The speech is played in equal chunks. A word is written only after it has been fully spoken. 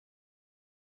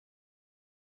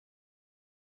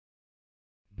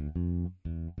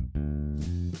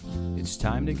It's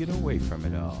time to get away from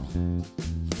it all.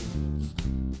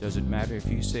 Doesn't matter if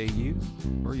you say you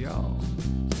or y'all.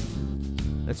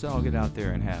 Let's all get out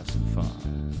there and have some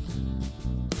fun.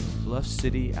 Bluff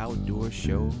City Outdoor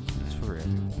Show is for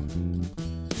everyone.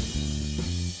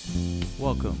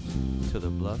 Welcome to the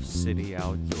Bluff City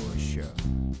Outdoor Show.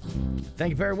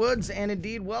 Thank you, Perry Woods, and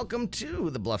indeed, welcome to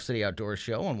the Bluff City Outdoor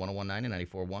Show on 101.9 and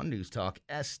 94.1 News Talk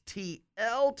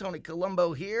STL. Tony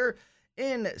Colombo here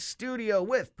in studio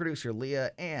with producer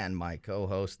Leah and my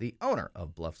co-host, the owner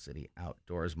of Bluff City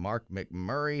Outdoors, Mark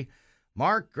McMurray.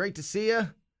 Mark, great to see you.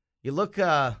 You look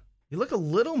a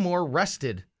little more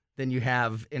rested than you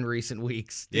have in recent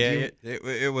weeks.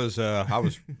 It was. I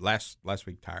was last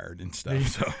week tired and stuff.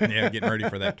 So getting ready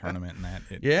for that tournament and that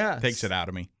it takes it out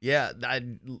of me. Yeah, I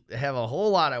have a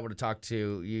whole lot I would have talked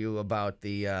to you about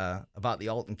the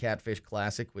Alton Catfish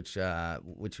Classic, which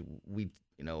we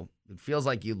it feels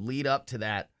like you lead up to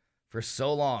that for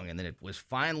so long, and then it was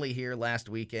finally here last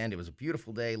weekend. It was a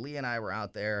beautiful day. Lee and I were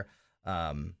out there,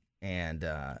 I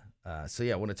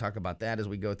want to talk about that as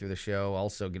we go through the show.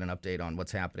 Also get an update on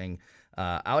what's happening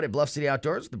out at Bluff City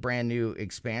Outdoors. The brand new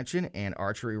expansion and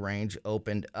archery range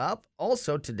opened up.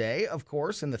 Also today, of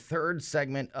course, in the third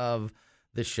segment of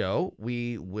the show,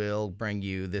 we will bring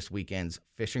you this weekend's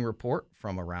fishing report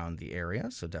from around the area.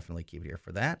 So definitely keep it here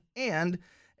for that. And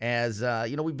as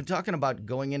we've been talking about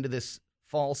going into this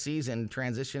fall season,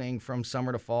 transitioning from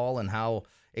summer to fall, and how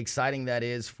exciting that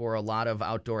is for a lot of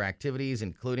outdoor activities,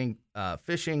 including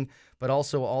fishing, but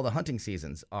also all the hunting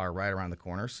seasons are right around the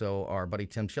corner. So our buddy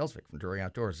Tim Kjellesvik from Drury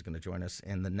Outdoors is going to join us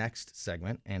in the next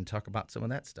segment and talk about some of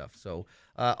that stuff. So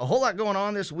a whole lot going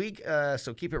on this week,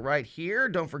 so keep it right here.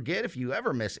 Don't forget, if you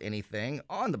ever miss anything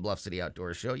on the Bluff City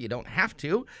Outdoors Show, you don't have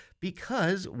to,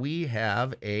 because we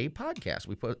have a podcast.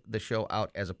 We put the show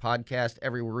out as a podcast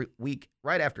every week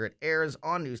right after it airs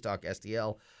on News Talk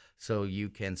STL. So you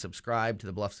can subscribe to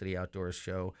the Bluff City Outdoors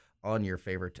Show on your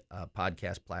favorite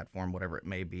podcast platform, whatever it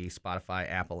may be, Spotify,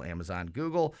 Apple, Amazon,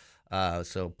 Google.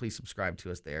 So please subscribe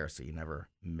to us there so you never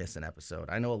miss an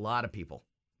episode. I know a lot of people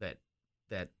that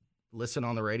listen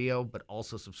on the radio but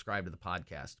also subscribe to the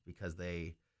podcast because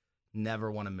they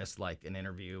never want to miss like an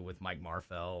interview with Mike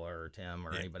Marfell or Tim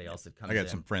or anybody else that comes in. I got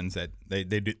some friends that they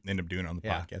do end up doing it on the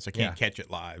podcast. I can't catch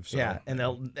it live. So. Yeah, and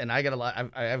I got a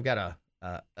lot. I've got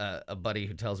a buddy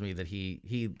who tells me that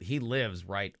he lives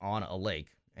right on a lake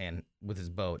and with his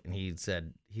boat, and he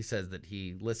says that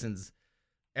he listens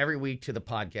every week to the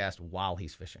podcast while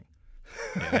he's fishing.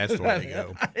 Yeah, that's the way to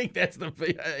go. I think that's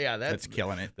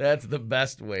killing it. That's the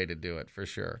best way to do it for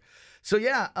sure. So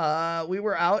we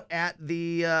were out at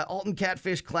the Alton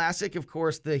Catfish Classic, of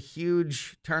course, the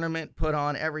huge tournament put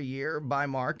on every year by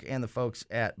Mark and the folks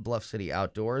at Bluff City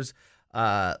Outdoors.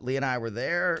 Leah and I were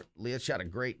there. Leah shot a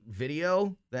great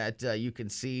video that you can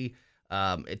see.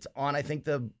 It's on, I think,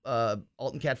 the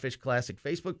Alton Catfish Classic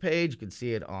Facebook page. You can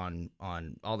see it on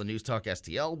all the News Talk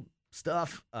STL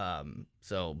stuff. It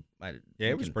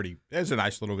was a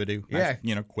nice little video. Nice,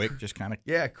 quick, just kind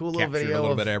of cool little video. A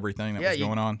little bit of everything that was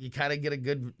going on. You kind of get a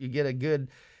good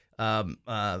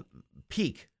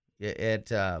peek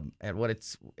at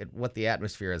what the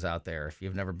atmosphere is out there. If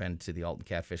you've never been to the Alton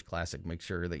Catfish Classic, make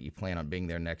sure that you plan on being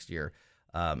there next year.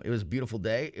 It was a beautiful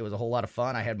day. It was a whole lot of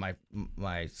fun. I had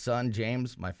my son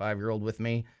James, my 5-year-old, with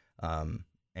me, and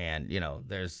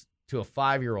there's to a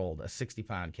 5-year-old, a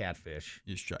 60-pound catfish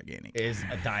is gigantic, is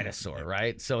a dinosaur,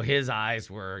 right? So his eyes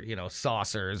were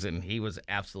saucers, and he was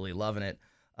absolutely loving it.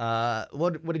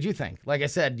 What did you think? Like I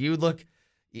said, you've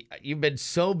been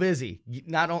so busy,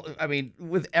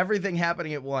 with everything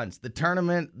happening at once, the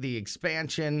tournament, the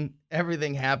expansion,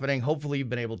 everything happening. Hopefully you've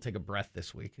been able to take a breath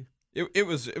this week. It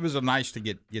was nice to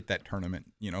get that tournament,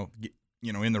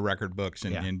 in the record books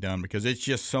and done, because it's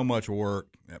just so much work.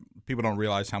 People don't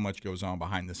realize how much goes on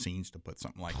behind the scenes to put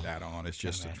something like that on. It's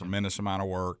just a tremendous amount of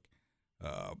work.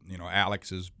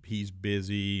 Alex he's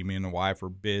busy. Me and the wife are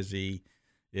busy.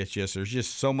 It's just, there's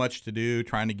just so much to do,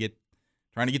 trying to get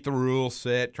the rules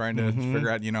set, trying to figure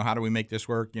out, how do we make this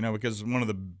work, because one of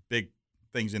the big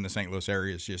things in the St. Louis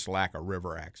area is just lack of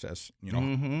river access.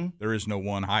 There is no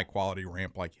one high quality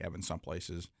ramp like you have in some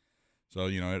places. So,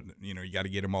 you got to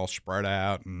get them all spread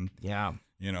out. And,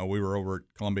 we were over at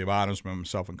Columbia Bottoms,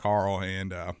 myself and Carl,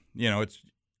 and, it's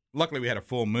luckily we had a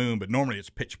full moon, but normally it's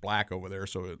pitch black over there.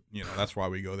 So, that's why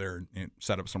we go there and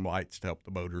set up some lights to help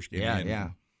the boaters get in.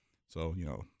 Yeah. So,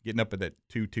 getting up at that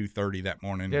 2:30 that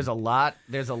morning. There's a lot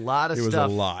of stuff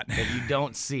a lot that you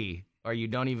don't see or you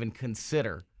don't even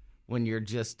consider when you're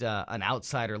just an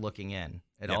outsider looking in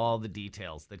at all the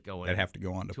details that go in. That have to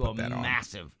go on to put that on. A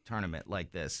massive tournament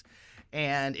like this.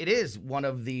 And it is one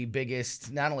of the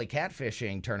biggest, not only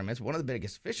catfishing tournaments, one of the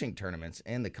biggest fishing tournaments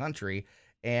in the country.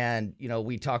 And,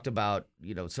 we talked about,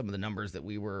 some of the numbers that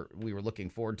we were looking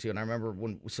forward to. And I remember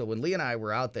when Lee and I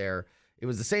were out there, it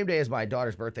was the same day as my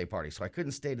daughter's birthday party, so I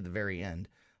couldn't stay to the very end.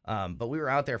 But we were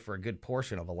out there for a good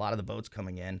portion of a lot of the boats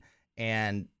coming in.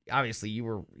 And obviously you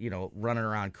were, running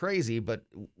around crazy. But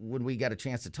when we got a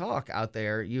chance to talk out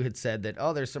there, you had said that,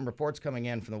 there's some reports coming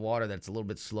in from the water that's a little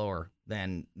bit slower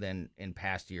than in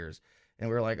past years. And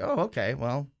we were like, oh, okay,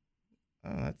 well,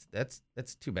 that's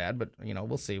too bad. But,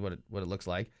 we'll see what it looks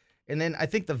like. And then I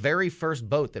think the very first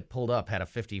boat that pulled up had a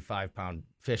 55-pound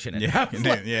fish in it.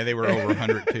 Yeah, they were over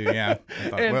 100 too. Yeah, I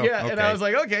thought, okay. And I was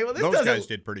like, okay, well, those guys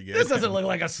did pretty good. This doesn't look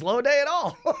like a slow day at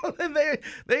all. And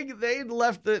they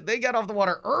left they got off the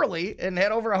water early and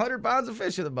had over 100 pounds of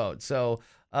fish in the boat. So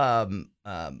I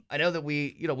know that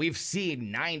we've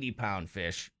seen 90-pound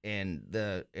fish in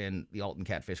the Alton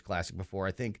Catfish Classic before.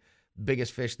 I think the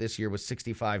biggest fish this year was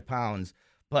 65 pounds,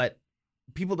 but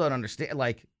people don't understand,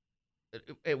 like,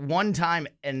 at one time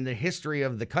in the history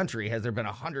of the country has there been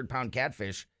 100-pound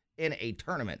catfish in a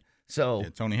tournament. So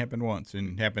it's only happened once,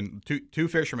 and happened two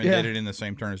fishermen did it in the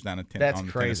same tournament down on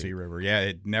the Tennessee River. Yeah,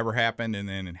 it never happened, and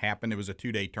then it happened. It was a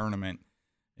 2-day tournament,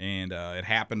 and it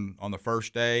happened on the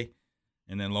first day,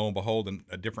 and then lo and behold,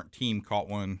 a different team caught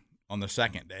one on the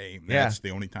second day. That's the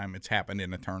only time it's happened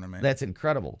in a tournament. That's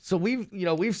incredible. So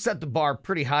we've set the bar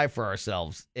pretty high for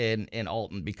ourselves in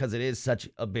Alton because it is such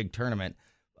a big tournament.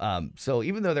 So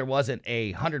even though there wasn't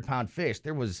a 100-pound fish,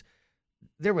 there was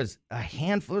a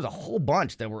handful. There was a whole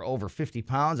bunch that were over 50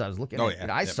 pounds. I was looking at, and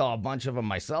I saw a bunch of them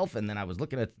myself, and then I was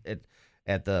looking at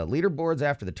the leaderboards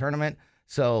after the tournament.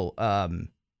 So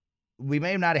we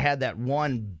may have not have had that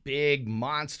one big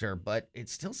monster, but it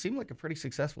still seemed like a pretty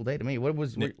successful day to me. What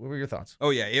were your thoughts?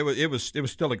 Oh yeah, it was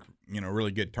still a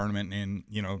really good tournament, and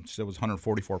still was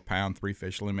 144-pound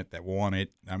 3-fish limit that won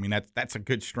it. I mean that's a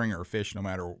good stringer of fish no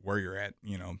matter where you're at.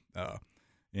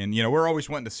 And we're always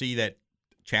wanting to see that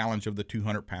challenge of the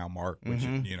 200-pound mark, which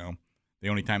the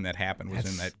only time that happened was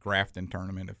in that Grafton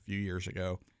tournament a few years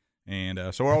ago, and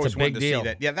so we're always wanting to see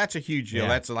that. Yeah, that's a huge deal. Yeah.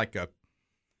 That's like a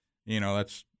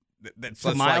That's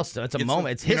a milestone. It's a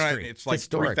moment. It's history. It's like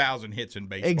 3,000 hits in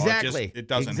baseball. Exactly. It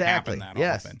doesn't happen that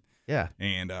often. Yeah.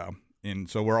 And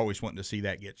so we're always wanting to see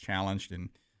that get challenged. And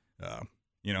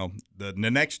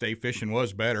the next day fishing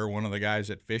was better. One of the guys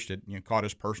that fished it, caught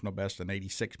his personal best, an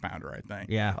 86-pounder, I think.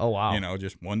 Yeah. Oh wow.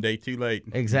 Just one day too late.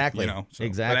 Exactly. So,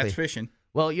 exactly. But that's fishing.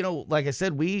 Well, like I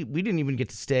said, we didn't even get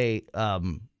to stay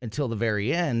until the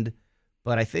very end.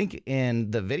 But I think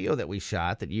in the video that we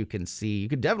shot that you can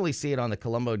definitely see it on the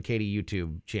Columbo and Katie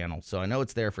YouTube channel. So I know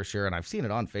it's there for sure, and I've seen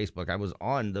it on Facebook. I was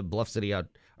on the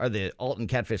the Alton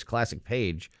Catfish Classic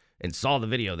page and saw the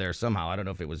video there somehow. I don't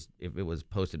know if it was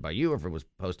posted by you or if it was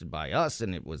posted by us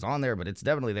and it was on there, but it's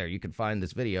definitely there. You can find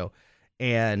this video.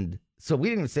 And so we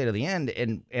didn't even stay to the end.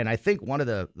 And I think one of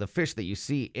the fish that you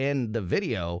see in the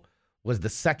video was the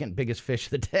second biggest fish of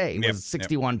the day. It was a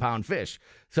 61-pound fish.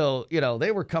 So,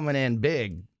 they were coming in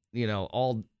big,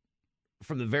 all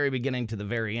from the very beginning to the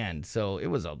very end. So it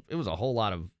was a whole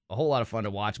lot of fun to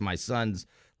watch. My son's,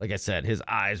 like I said, his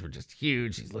eyes were just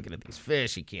huge. He's looking at these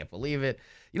fish. He can't believe it.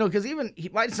 Because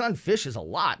my son fishes a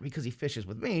lot because he fishes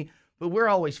with me, but we're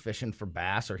always fishing for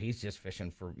bass, or he's just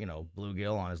fishing for,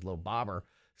 bluegill on his little bobber.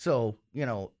 So,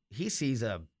 he sees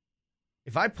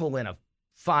if I pull in a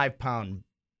 5-pound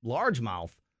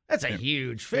largemouth, that's a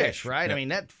huge fish, right? Yep. I mean,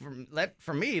 that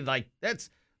for me, like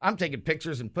I'm taking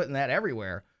pictures and putting that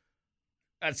everywhere.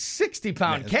 A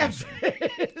 60-pound catfish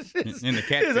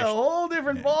is a whole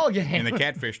different ball game. In the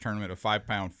catfish tournament, a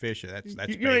 5-pound fish, that's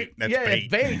bait. That's bait.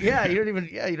 Bait. Yeah, you don't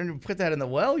even put that in the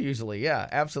well usually. Yeah,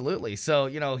 absolutely. So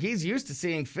he's used to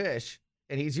seeing fish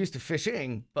and he's used to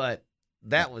fishing, but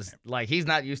that was like he's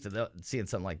not used to seeing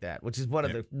something like that, which is one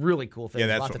of the really cool things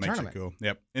about the tournament. Makes it cool.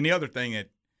 Yep. And the other thing that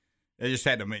I just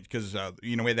had to mention, because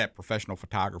we had that professional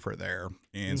photographer there,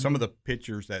 and some of the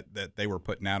pictures that they were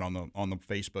putting out on the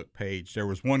Facebook page. There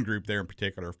was one group there in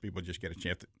particular. If people just get a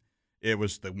chance, it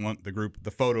was the group, the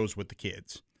photos with the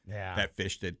kids. Yeah. That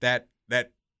fished it. That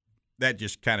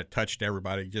just kind of touched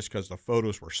everybody, just because the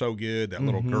photos were so good. That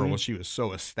little girl, she was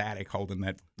so ecstatic holding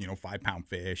that 5-pound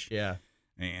fish. Yeah.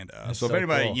 And so if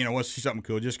anybody wants to see something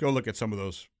cool, just go look at some of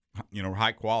those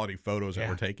high quality photos that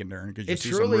were taken there, because you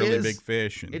see some really big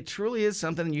fish. And it truly is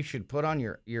something you should put on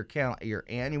your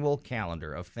annual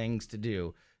calendar of things to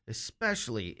do,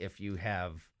 especially if you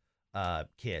have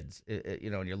kids, and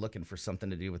you're looking for something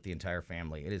to do with the entire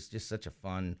family. It is just such a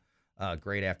fun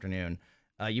great afternoon.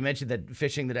 You mentioned that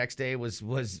fishing the next day was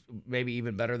maybe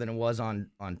even better than it was on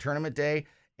tournament day,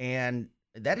 and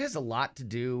that has a lot to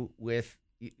do with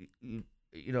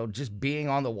just being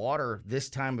on the water this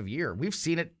time of year. We've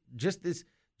seen it just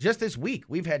this week.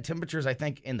 We've had temperatures, I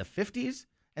think, in the 50s,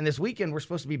 and this weekend we're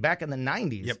supposed to be back in the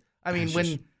 90s. Yep. I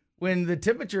mean, when the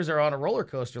temperatures are on a roller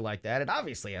coaster like that, it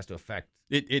obviously has to affect.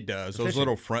 It does. Those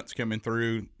little fronts coming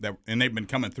through and they've been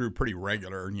coming through pretty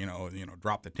regular.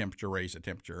 Drop the temperature, raise the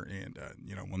temperature, and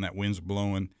when that wind's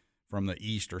blowing from the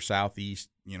east or southeast,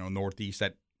 northeast,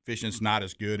 that fishing's not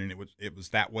as good. And it was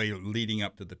that way leading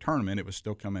up to the tournament. It was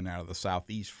still coming out of the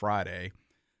southeast Friday.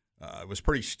 It was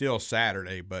pretty still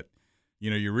Saturday, but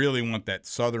you really want that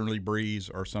southerly breeze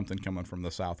or something coming from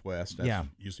the southwest. That's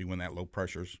usually when that low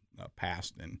pressure's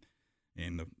passed and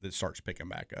it starts picking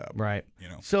back up. Right.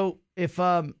 So if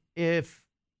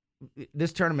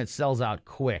this tournament sells out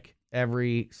quick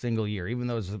every single year, even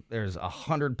though there's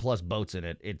 100+ boats in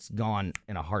it, it's gone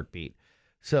in a heartbeat.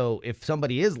 So if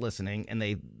somebody is listening and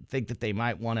they think that they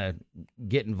might want to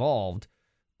get involved,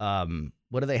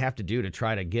 what do they have to do to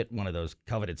try to get one of those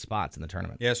coveted spots in the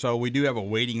tournament? Yeah, so we do have a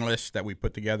waiting list that we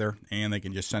put together, and they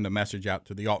can just send a message out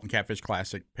to the Alton Catfish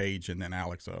Classic page, and then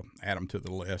Alex will add them to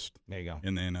the list. There you go.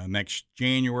 And then next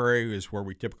January is where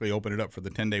we typically open it up for the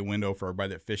 10-day window for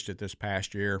everybody that fished it this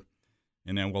past year.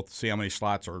 And then we'll see how many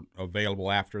slots are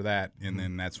available after that, and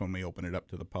then that's when we open it up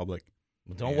to the public.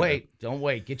 Well, don't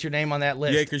wait. Get your name on that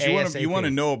list. Yeah, because you want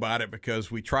to know about it,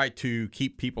 because we try to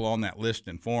keep people on that list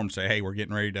informed. Say, hey, we're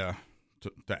getting ready to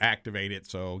activate it,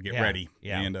 so get ready.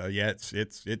 Yeah. And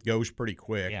it goes pretty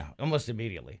quick. Yeah, almost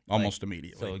immediately.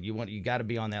 Immediately. So you got to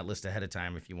be on that list ahead of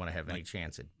time if you want to have any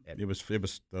chance at it was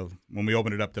when we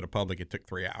opened it up to the public, it took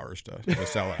 3 hours to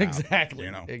sell it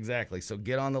out. Exactly. So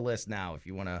get on the list now if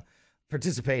you want to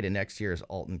participate in next year's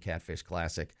Alton Catfish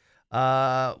Classic.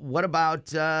 What about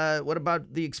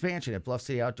the expansion at Bluff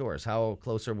City Outdoors? How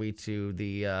close are we to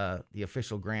the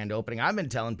official grand opening? I've been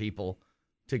telling people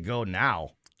to go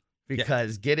now,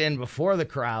 because get in before the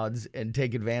crowds and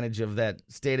take advantage of that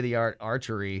state-of-the-art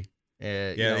archery.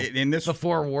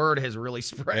 Before word has really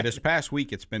spread. Yeah, this past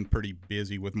week, it's been pretty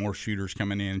busy with more shooters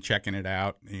coming in, checking it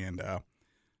out, and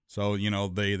so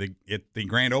the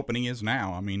grand opening is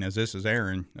now. I mean, as this is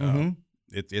airing,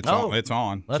 it's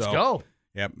on. Let's go.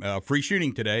 Yeah, free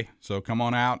shooting today, so come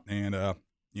on out and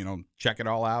check it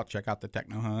all out. Check out the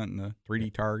Techno Hunt and the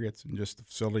 3D targets and just the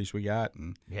facilities we got.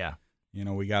 And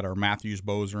we got our Matthews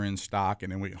bows are in stock,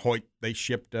 and then Hoyt, they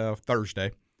shipped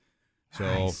Thursday. So,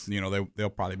 nice. They'll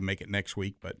probably make it next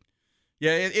week. But,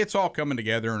 yeah, it's all coming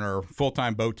together. And our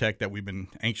full-time bow tech that we've been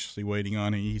anxiously waiting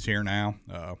on, he's here now.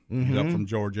 He's up from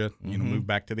Georgia, moved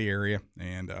back to the area.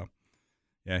 And,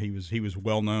 he was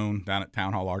well-known down at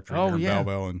Town Hall Archery there in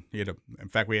Belleville. And in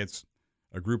fact, we had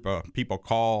a group of people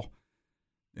call,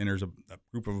 and there's a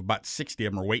group of about 60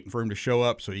 of them are waiting for him to show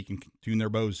up so he can tune their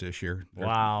bows this year.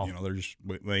 Wow.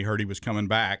 They heard he was coming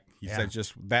back. He said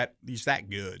just that he's that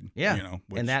good. Yeah.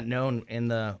 And that known in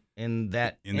that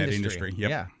industry. Yep.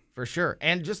 Yeah, for sure.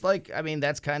 And just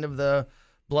that's kind of the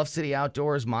Bluff City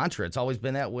Outdoors mantra. It's always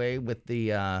been that way with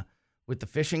the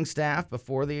fishing staff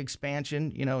before the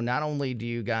expansion. Not only do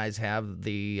you guys have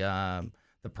the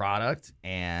product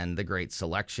and the great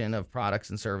selection of products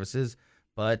and services,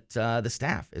 but the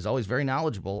staff is always very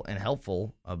knowledgeable and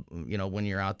helpful, when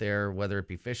you're out there, whether it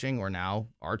be fishing or now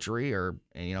archery or,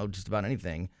 just about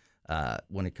anything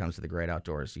when it comes to the great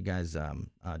outdoors. You guys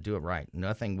do it right.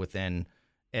 Nothing within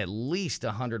at least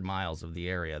 100 miles of the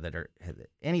area that are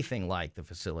anything like the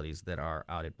facilities that are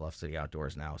out at Bluff City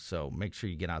Outdoors now. So make sure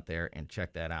you get out there and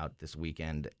check that out this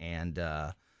weekend. And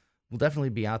we'll definitely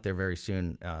be out there very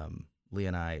soon, Lee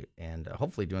and I, and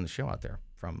hopefully doing the show out there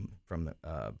from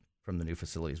the new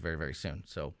facilities very, very soon.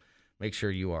 So make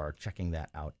sure you are checking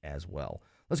that out as well.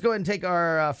 Let's go ahead and take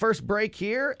our first break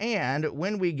here. And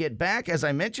when we get back, as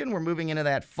I mentioned, we're moving into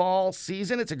that fall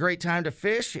season. It's a great time to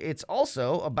fish. It's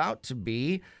also about to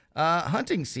be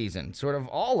hunting season. Sort of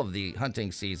all of the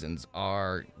hunting seasons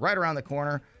are right around the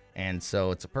corner. And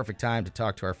so it's a perfect time to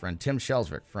talk to our friend Tim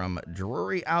Kjellesvik from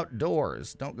Drury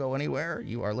Outdoors. Don't go anywhere.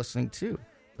 You are listening to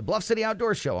the Bluff City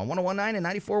Outdoors Show on 101.9 and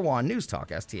 94.1 News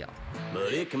Talk STL.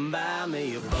 But it can buy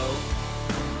me a boat.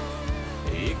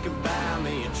 It can buy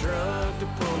me a truck to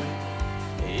pull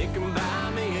it. It can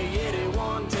buy me a Yeti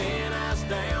 110 ass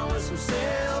down with some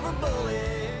silver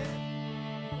bullets.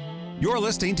 You're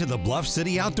listening to the Bluff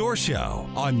City Outdoors Show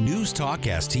on News Talk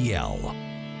STL.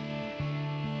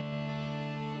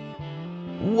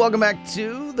 Welcome back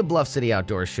to the Bluff City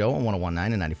Outdoors Show on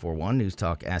 101.9 and 94.1 News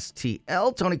Talk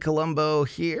STL. Tony Colombo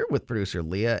here with producer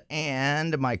Leah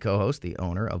and my co-host, the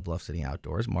owner of Bluff City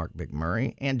Outdoors, Mark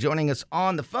McMurray. And joining us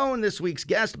on the phone this week's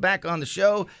guest back on the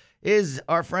show is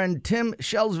our friend Tim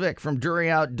Kjellesvik from Drury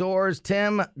Outdoors.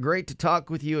 Tim, great to talk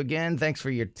with you again. Thanks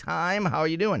for your time. How are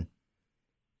you doing?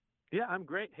 Yeah, I'm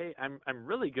great. Hey, I'm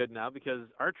really good now because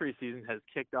archery season has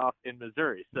kicked off in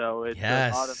Missouri, so it's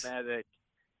an automatic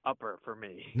upper for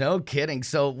me. No kidding.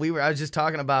 So I was just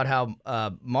talking about how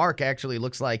Mark actually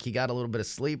looks like he got a little bit of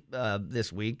sleep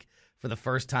this week for the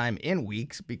first time in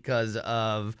weeks because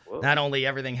of not only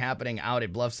everything happening out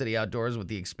at Bluff City Outdoors with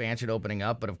the expansion opening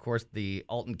up, but of course the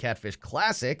Alton Catfish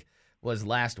Classic was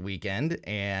last weekend,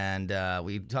 and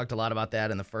we talked a lot about that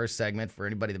in the first segment. For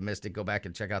anybody that missed it, go back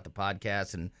and check out the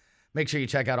podcast, and make sure you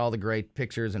check out all the great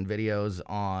pictures and videos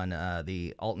on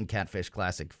the Alton Catfish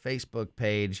Classic Facebook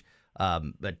page.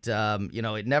 But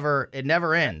it never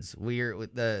ends.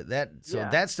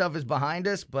 That stuff is behind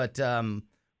us, but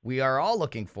we are all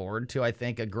looking forward to, I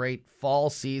think, a great fall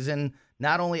season,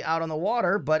 not only out on the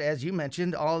water, but as you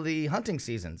mentioned, all the hunting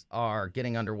seasons are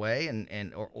getting underway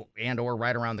and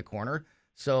right around the corner.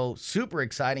 So super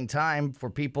exciting time for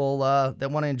people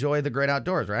that want to enjoy the great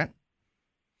outdoors, right?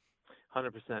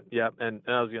 100%. Yeah. And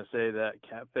I was going to say that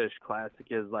Catfish Classic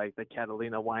is like the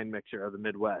Catalina wine mixture of the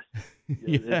Midwest.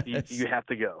 Yes. You have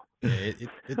to go.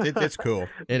 It's cool.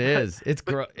 It is.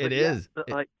 It is.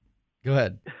 Go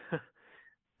ahead.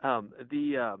 So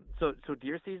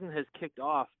deer season has kicked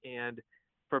off, and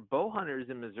for bow hunters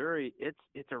in Missouri,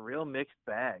 it's a real mixed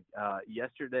bag.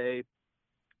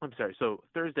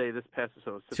 Thursday, this past,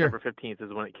 September 15th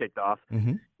is when it kicked off.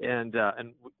 Mm-hmm. And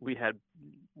we had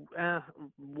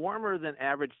warmer than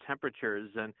average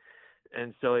temperatures.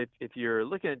 And so if you're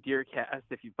looking at DeerCast,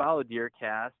 if you follow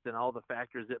DeerCast and all the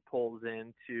factors it pulls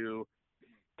in to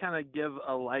kind of give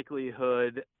a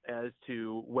likelihood as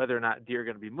to whether or not deer are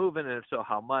going to be moving, and if so,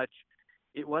 how much,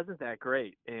 it wasn't that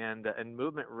great. And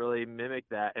movement really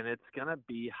mimicked that. And it's going to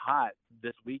be hot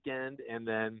this weekend and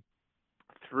then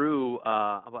through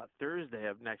about Thursday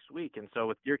of next week. And so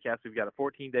with DeerCast, we've got a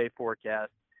 14-day forecast.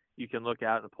 You can look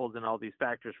out and it pulls in all these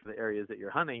factors for the areas that you're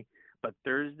hunting. But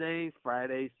Thursday,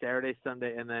 Friday, Saturday,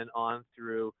 Sunday, and then on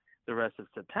through the rest of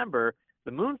September,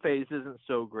 the moon phase isn't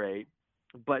so great,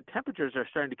 but temperatures are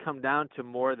starting to come down to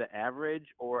more the average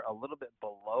or a little bit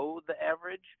below the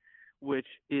average, which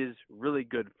is really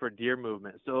good for deer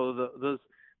movement. So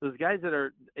those guys that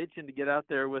are itching to get out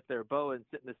there with their bow and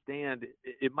sit in the stand,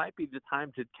 it might be the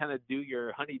time to kind of do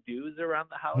your honey-dos around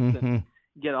the house and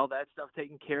get all that stuff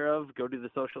taken care of, go do the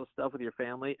social stuff with your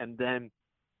family, and then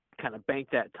kind of bank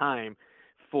that time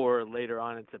for later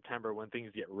on in September when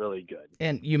things get really good.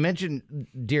 And you mentioned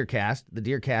DeerCast, the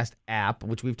DeerCast app,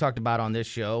 which we've talked about on this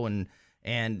show and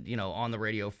on the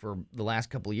radio for the last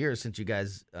couple of years since you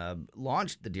guys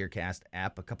launched the DeerCast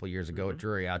app a couple of years ago at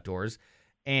Drury Outdoors.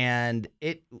 And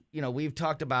we've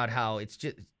talked about how it's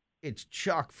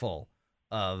chock full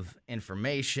of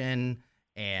information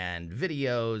and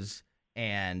videos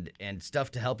and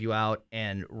stuff to help you out.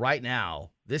 And right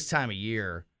now, this time of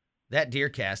year, that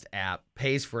DeerCast app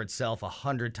pays for itself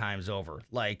 100 times over.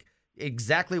 Like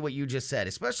exactly what you just said,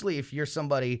 especially if you're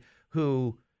somebody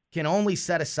who can only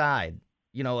set aside,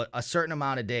 a certain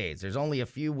amount of days. There's only a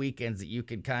few weekends that you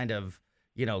could kind of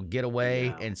get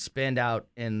away and spend out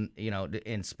in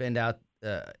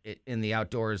the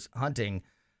outdoors hunting.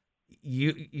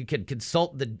 You could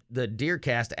consult the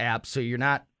DeerCast app so you're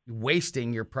not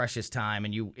wasting your precious time.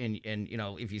 And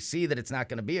if you see that it's not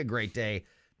going to be a great day,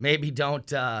 maybe don't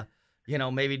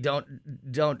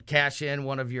cash in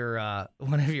one of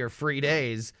your free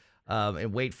days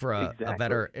and wait for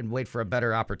a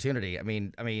better opportunity. I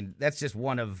mean that's just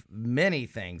one of many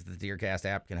things that the DeerCast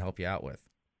app can help you out with.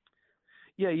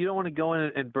 Yeah, you don't want to go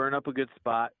in and burn up a good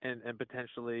spot and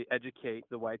potentially educate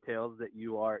the whitetails that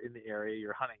you are in the area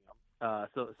you're hunting them.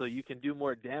 So you can do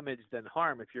more damage than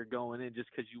harm if you're going in just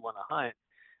because you want to hunt.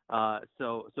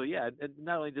 So yeah, and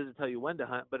not only does it tell you when to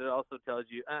hunt, but it also tells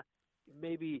you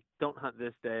maybe don't hunt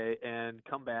this day and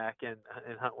come back and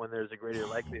hunt when there's a greater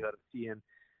likelihood of seeing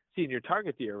your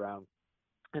target deer around.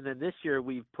 And then this year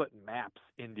we've put maps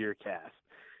in DeerCast,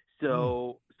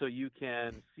 so you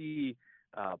can see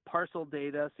parcel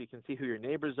data, so you can see who your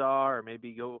neighbors are, or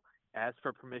maybe go ask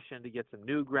for permission to get some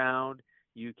new ground.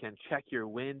 You can check your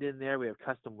wind in there. We have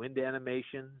custom wind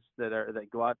animations that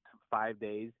go out to 5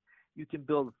 days. You can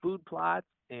build food plots,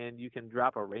 and you can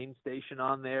drop a rain station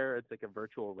on there. It's like a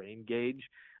virtual rain gauge.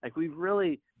 Like we've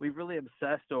really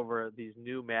obsessed over these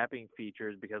new mapping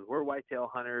features because we're whitetail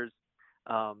hunters.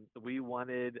 We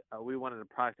wanted a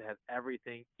product that has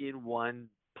everything in one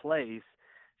place,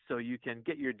 so you can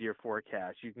get your deer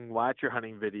forecast, you can watch your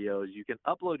hunting videos, you can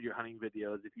upload your hunting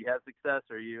videos if you have success,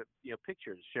 or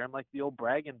pictures, share them like the old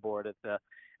bragging board at the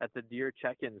deer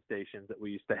check-in stations that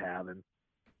we used to have, and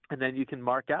then you can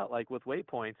mark out like with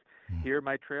waypoints. Here are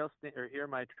my here are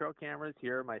my trail cameras.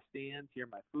 Here are my stands. Here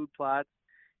are my food plots.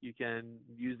 You can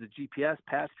use the GPS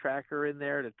path tracker in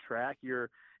there to track your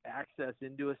access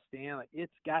into a stand. Like,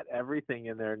 it's got everything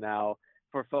in there now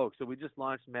for folks. So we just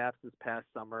launched maps this past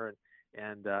summer,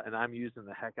 and I'm using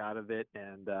the heck out of it,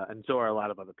 and so are a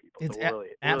lot of other people. It's so really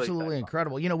absolutely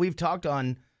incredible. We've talked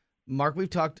about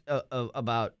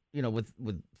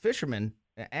with fishermen,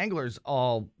 anglers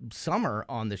all summer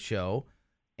on the show,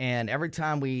 and every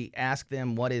time we ask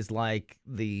them what is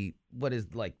the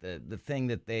thing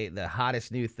that the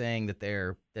hottest new thing that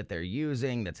they're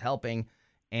using that's helping,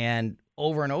 and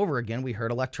over again we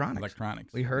heard electronics.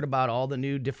 We heard about all the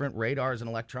new different radars and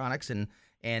electronics,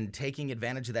 and taking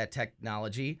advantage of that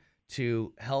technology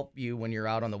to help you when you're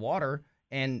out on the water.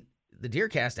 And the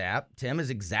DeerCast app, Tim, is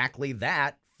exactly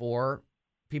that for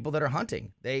people that are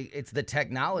hunting. It's the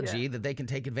technology that they can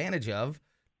take advantage of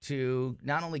to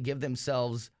not only give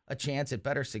themselves a chance at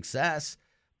better success,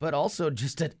 but also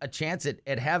just a chance at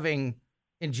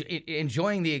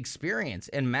enjoying the experience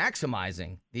and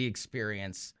maximizing the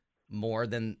experience more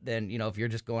than if you're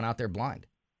just going out there blind.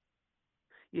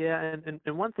 Yeah, and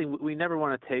one thing we never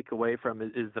want to take away from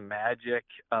is the magic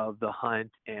of the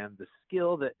hunt and the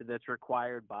skill that's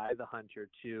required by the hunter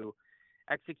to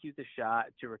execute the shot,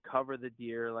 to recover the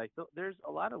deer. Like, there's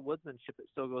a lot of woodsmanship that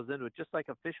still goes into it. Just like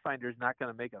a fish finder is not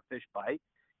going to make a fish bite,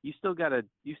 you still gotta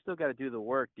do the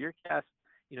work. DeerCast,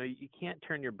 you can't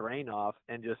turn your brain off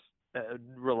and just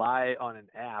rely on an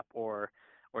app or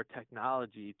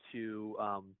technology to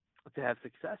have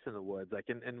success in the woods. Like,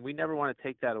 and we never want to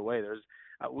take that away. There's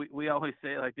we always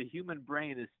say, like, the human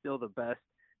brain is still the best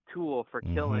tool for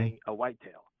killing a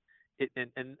whitetail.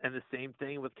 And the same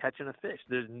thing with catching a fish.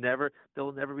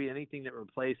 There'll never be anything that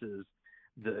replaces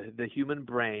the human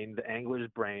brain, the angler's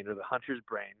brain, or the hunter's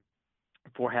brain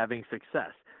for having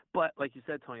success. But like you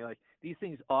said, Tony, like, these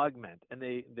things augment, and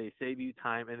they save you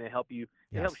time, and they help you.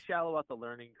 They help shallow out the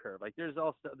learning curve. Like, there's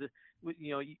also this,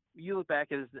 you look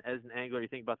back as an angler, you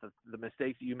think about the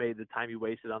mistakes you made, the time you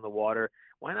wasted on the water.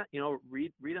 Why not,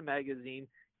 read a magazine,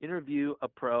 interview a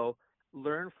pro,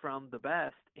 learn from the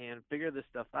best, and figure this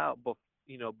stuff out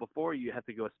before you have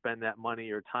to go spend that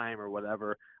money or time or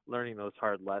whatever learning those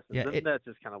hard lessons. And that's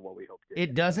just kind of what we hope to do.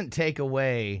 It doesn't take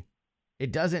away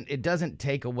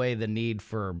the need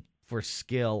for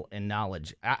skill and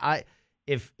knowledge.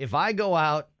 If I go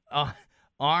out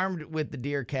armed with the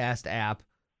DeerCast app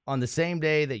on the same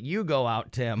day that you go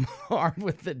out, Tim, armed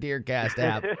with the DeerCast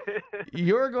app,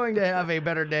 you're going to have a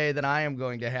better day than I am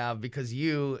going to have, because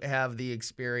you have the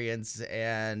experience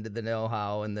and the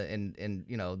know-how and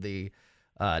the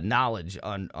knowledge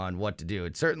on what to do.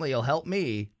 It certainly will help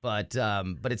me, but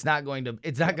it's not going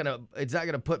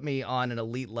to put me on an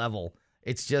elite level.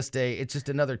 It's just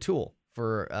another tool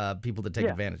for people to take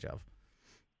advantage of,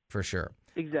 for sure.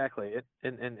 Exactly.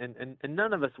 And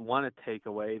none of us want to take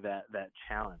away that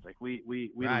challenge. Like, we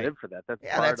Right. live for that. That's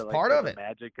part of the it.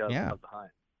 magic of the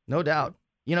hunt. No doubt.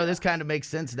 This kind of makes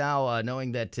sense now,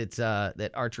 knowing that it's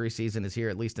that archery season is here,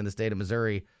 at least in the state of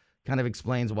Missouri. Kind of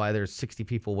explains why there's 60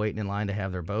 people waiting in line to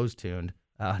have their bows tuned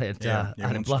out at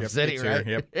Bluff City, right?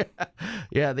 Yep.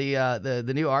 Yeah,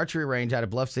 the new archery range out of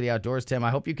Bluff City Outdoors, Tim. I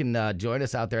hope you can join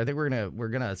us out there. I think we're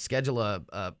gonna schedule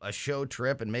a show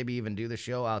trip and maybe even do the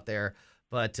show out there.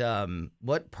 But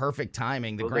what perfect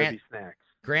timing! Will there be snacks?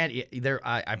 Grant,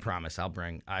 I promise I'll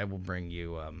bring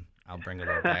you a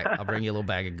little bag. I'll bring you a little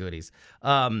bag of goodies.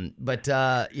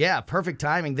 Perfect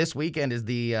timing. This weekend is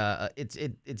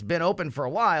it's been open for a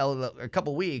while, a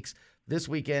couple weeks. This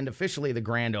weekend, officially the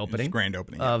grand opening.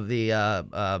 Of the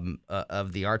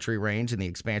archery range and the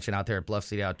expansion out there at Bluff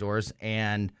City Outdoors,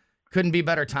 and couldn't be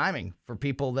better timing for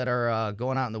people that are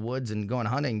going out in the woods and going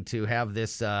hunting to have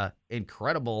this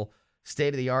incredible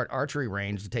state-of-the-art archery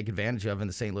range to take advantage of in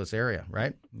the St. Louis area,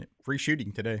 right? Free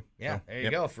shooting today. Yeah, so, there you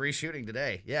go. Free shooting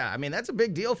today. Yeah, I mean, that's a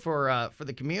big deal for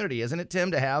the community, isn't it, Tim,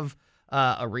 to have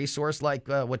a resource like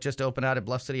what just opened out at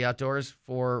Bluff City Outdoors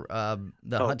for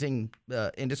the hunting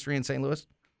industry in St. Louis?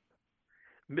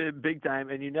 Big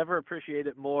time, and you never appreciate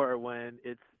it more when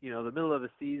it's the middle of the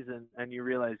season and you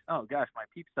realize, oh gosh, my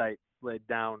peep sight slid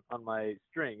down on my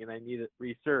string and I need it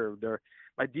reserved, or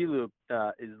my D-loop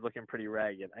is looking pretty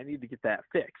ragged. I need to get that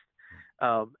fixed.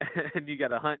 And you got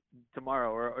to hunt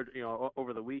tomorrow or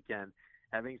over the weekend.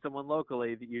 Having someone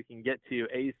locally that you can get to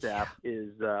ASAP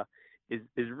is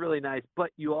is really nice.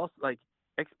 But you also like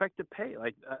expect to pay.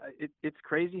 Like it's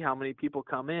crazy how many people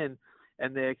come in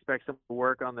and they expect someone to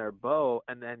work on their bow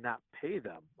and then not pay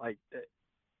them. Like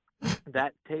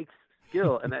that takes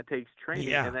skill and that takes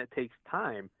training and that takes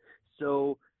time.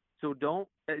 So don't,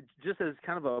 just as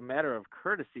kind of a matter of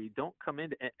courtesy, don't come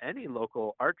into any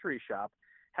local archery shop,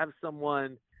 have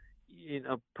someone,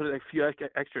 put a few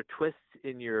extra twists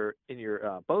in your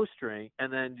bowstring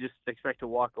and then just expect to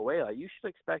walk away. Like you should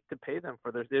expect to pay them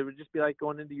for this. It would just be like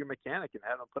going into your mechanic and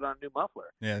having them put on a new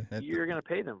muffler. Yeah, you're going to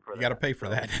pay them for that. You got to pay for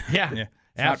that. Yeah,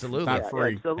 absolutely. Not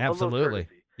free. Absolutely.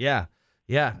 Yeah.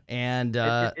 And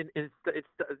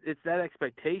it's that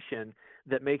expectation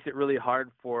that makes it really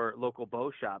hard for local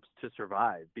bow shops to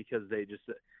survive, because they just,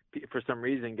 for some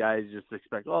reason, guys just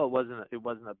expect, it wasn't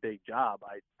a big job.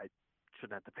 I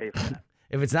shouldn't have to pay for that.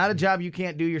 If it's not a job you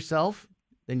can't do yourself,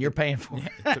 then you're paying for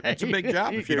it. It's a big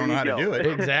job if you don't know how to do it.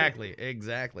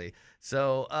 Exactly.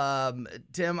 So,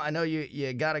 Tim, I know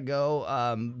you got to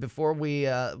go. Before we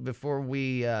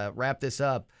wrap this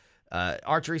up,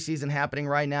 archery season happening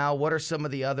right now. What are some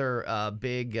of the other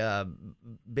big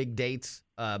dates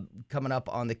coming up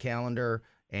on the calendar?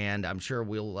 And I'm sure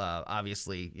we'll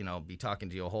obviously be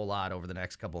talking to you a whole lot over the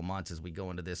next couple of months as we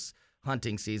go into this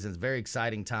hunting season. It's a very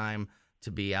exciting time to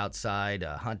be outside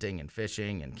hunting and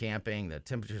fishing and camping. The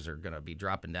temperatures are going to be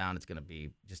dropping down. It's going to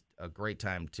be just a great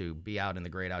time to be out in the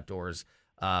great outdoors.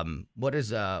 What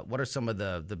are some of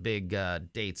the big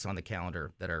dates on the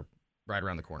calendar that are right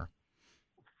around the corner?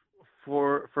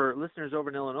 For listeners over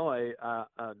in Illinois,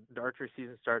 the archery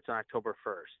season starts on October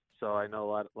 1st. So I know a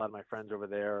lot of my friends over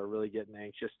there are really getting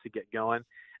anxious to get going.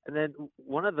 And then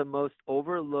one of the most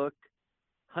overlooked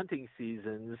hunting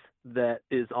seasons that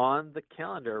is on the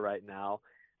calendar right now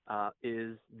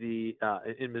is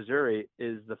in Missouri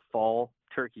is the fall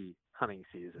turkey hunting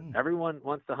season. Everyone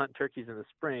wants to hunt turkeys in the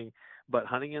spring, but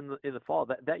hunting in the fall,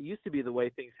 that used to be the way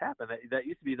things happened. That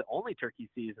used to be the only turkey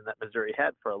season that Missouri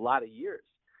had for a lot of years.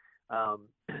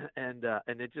 And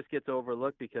it just gets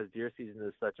overlooked because deer season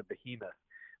is such a behemoth.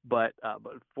 But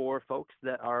for folks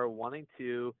that are wanting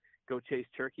to go chase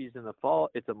turkeys in the fall,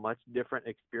 it's a much different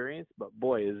experience. But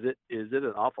boy, is it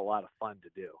an awful lot of fun to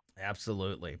do.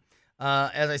 Absolutely.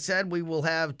 As I said, we will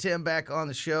have Tim back on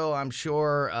the show, I'm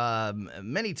sure,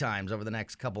 many times over the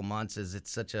next couple months, as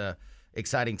it's such a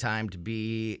exciting time to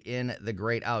be in the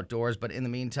great outdoors. But in the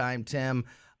meantime, Tim,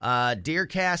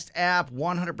 Deercast app,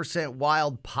 100%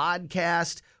 Wild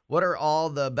podcast. What are all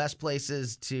the best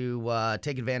places to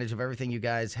take advantage of everything you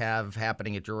guys have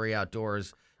happening at Drury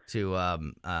Outdoors to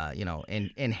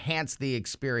enhance the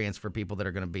experience for people that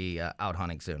are going to be out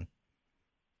hunting soon?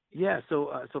 Yeah,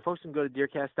 so folks can go to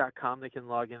deercast.com. They can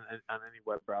log in on any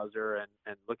web browser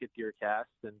and look at Deercast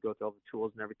and go through all the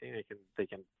tools and everything. They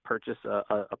can purchase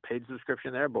a paid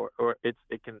subscription there, or it's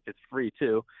free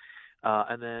too.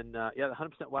 And then the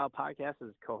 100% Wild podcast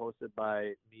is co-hosted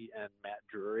by me and Matt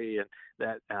Drury, and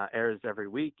that airs every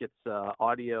week. It's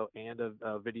audio and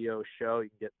a video show. You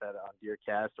can get that on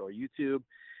Deercast or YouTube,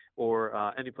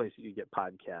 or any place you get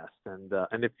podcasts.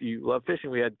 And if you love fishing,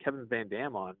 we had Kevin Van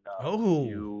Dam on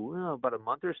about a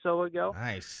month or so ago.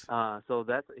 Nice. So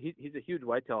he's a huge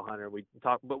whitetail hunter. We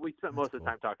spent most of the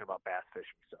time talking about bass fishing.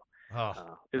 So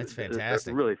that's fantastic. It's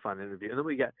a really fun interview. And then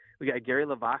we got Gary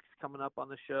LeVox coming up on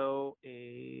the show,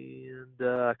 and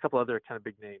a couple other kind of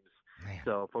big names. Man.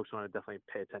 So folks want to definitely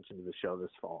pay attention to the show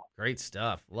this fall. Great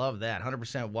stuff. Love that.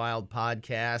 100% Wild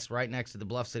podcast right next to the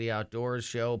Bluff City Outdoors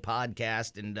show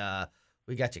podcast. And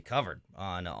we got you covered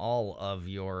on all of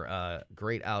your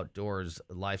great outdoors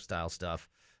lifestyle stuff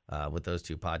with those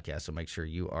two podcasts. So make sure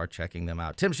you are checking them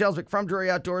out. Tim Kjellesvik from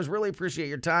Drury Outdoors. Really appreciate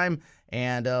your time,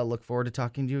 and look forward to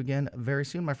talking to you again very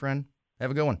soon, my friend. Have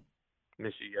a good one.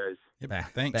 Miss you guys. Yep,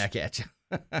 thanks. Back at you.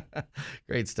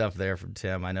 Great stuff there from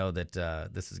Tim. I know that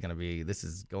this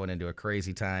is going into a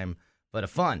crazy time, but a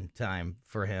fun time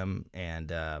for him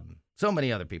and so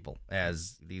many other people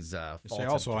as these fall.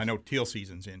 Also, I know teal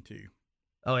season's in too.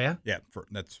 Oh yeah, yeah.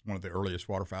 That's one of the earliest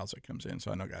waterfowls that comes in.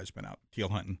 So I know guys been out teal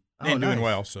hunting and doing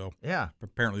well. So yeah,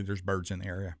 apparently there's birds in the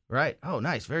area. Right. Oh,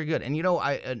 nice. Very good. And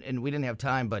and we didn't have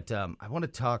time, but I want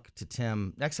to talk to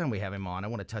Tim next time we have him on. I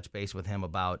want to touch base with him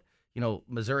about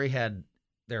Missouri had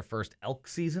their first elk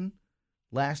season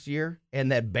last year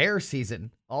and that bear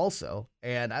season also.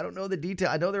 And I don't know the detail.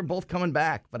 I know they're both coming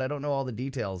back, but I don't know all the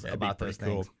details about those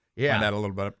things. Cool. Yeah. Find out a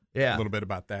little bit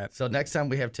about that. So next time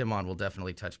we have Tim on, we'll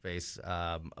definitely touch base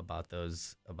about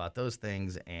those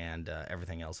things and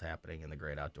everything else happening in the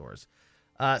great outdoors.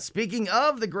 Speaking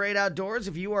of the great outdoors,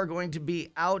 if you are going to be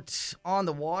out on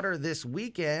the water this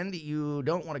weekend, you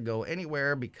don't want to go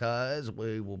anywhere because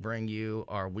we will bring you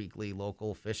our weekly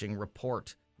local fishing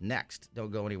report next.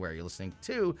 Don't go anywhere. You're listening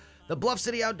to the Bluff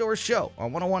City Outdoors Show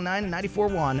on 101.9 and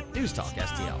 94.1 News Talk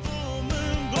STL.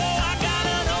 I got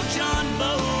an ocean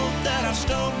boat that I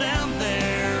stole down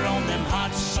there on them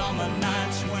hot summer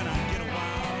nights when I get a wild.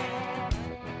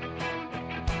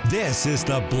 This is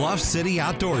the Bluff City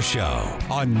Outdoor Show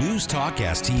on News Talk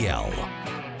STL.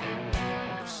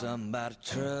 Somebody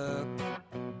truck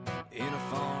in a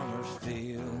farmer's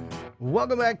field.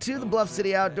 Welcome back to the Bluff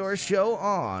City Outdoors Show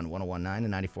on 101.9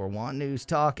 and 94.1 News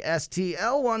Talk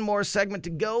STL. One more segment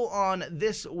to go on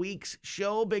this week's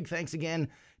show. Big thanks again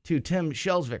to Tim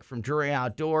Kjellesvik from Drury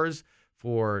Outdoors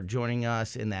for joining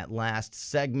us in that last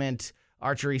segment.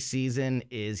 Archery season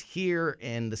is here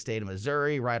in the state of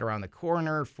Missouri, right around the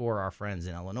corner for our friends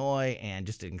in Illinois, and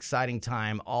just an exciting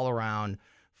time all around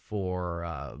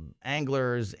for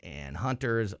anglers and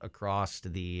hunters across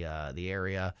the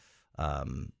area.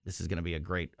 This is going to be a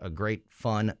great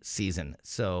fun season.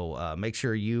 So make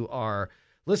sure you are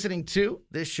listening to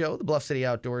this show, the Bluff City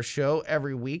Outdoors Show,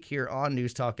 every week here on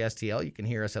News Talk STL. You can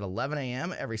hear us at 11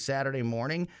 a.m. every Saturday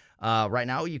morning. Right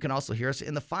now, you can also hear us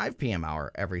in the 5 p.m.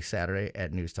 hour every Saturday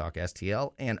at News Talk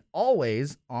STL, and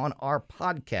always on our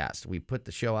podcast. We put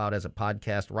the show out as a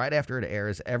podcast right after it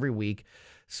airs every week,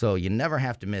 so you never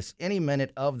have to miss any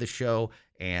minute of the show,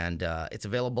 and it's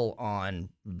available on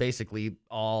basically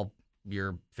all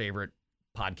your favorite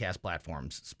podcast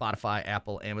platforms, Spotify,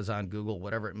 Apple, Amazon, Google,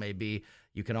 whatever it may be.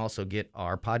 You can also get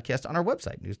our podcast on our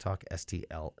website,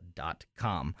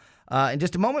 newstalkstl.com. In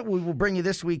just a moment, we will bring you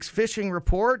this week's fishing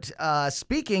report.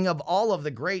 Speaking of all of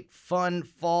the great, fun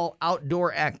fall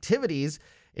outdoor activities,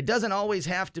 it doesn't always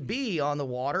have to be on the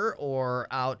water or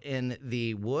out in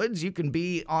the woods. You can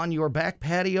be on your back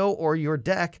patio or your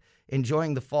deck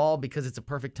enjoying the fall because it's a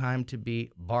perfect time to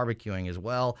be barbecuing as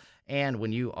well. And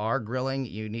when you are grilling,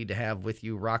 you need to have with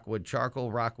you Rockwood Charcoal,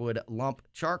 Rockwood Lump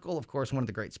Charcoal, of course, one of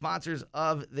the great sponsors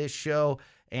of this show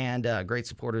and great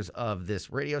supporters of this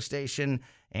radio station.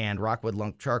 And Rockwood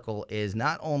Lump Charcoal is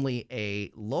not only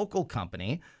a local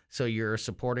company, so you're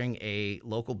supporting a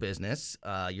local business,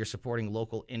 you're supporting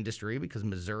local industry because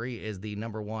Missouri is the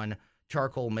 #1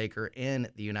 charcoal maker in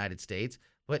the United States,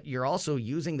 but you're also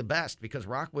using the best because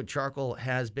Rockwood Charcoal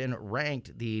has been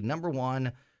ranked the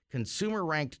 #1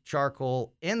 consumer-ranked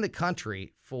charcoal in the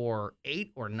country for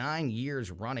 8 or 9 years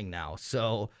running now.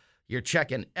 So you're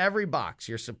checking every box.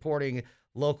 You're supporting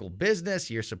local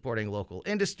business, you're supporting local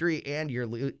industry, and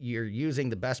you're using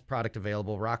the best product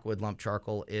available. Rockwood Lump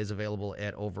Charcoal is available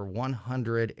at over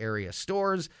 100 area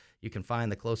stores. You can find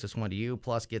the closest one to you,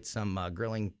 plus get some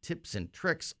grilling tips and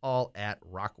tricks, all at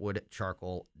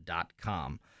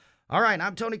rockwoodcharcoal.com. All right,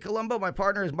 I'm Tony Colombo. My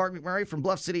partner is Mark McMurray from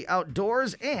Bluff City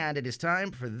Outdoors, and it is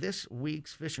time for this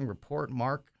week's fishing report.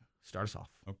 Mark, start us off.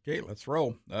 Okay, let's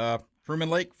roll. Truman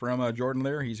Lake from Jordan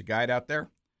Lear. He's a guide out there.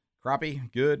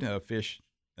 Crappie, good. Fish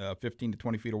 15 to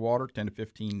 20 feet of water, 10 to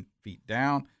 15 feet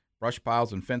down. Brush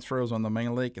piles and fence rows on the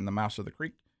main lake and the mouth of the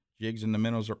creek. Jigs and the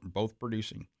minnows are both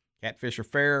producing. Catfish are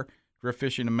fair. Drift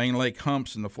fishing the main lake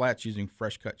humps and the flats using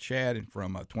fresh cut shad and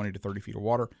from 20 to 30 feet of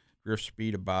water. Drift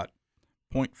speed about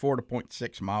 0.4 to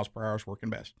 0.6 miles per hour is working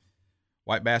best.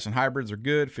 White bass and hybrids are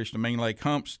good. Fish the main lake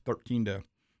humps, 13 to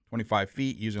 25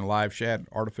 feet using live shad.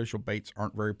 Artificial baits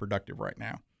aren't very productive right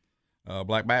now.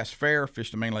 Black bass fair.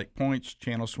 Fish the main lake points,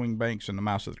 channel swing banks, and the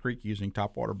mouth of the creek using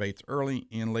topwater baits early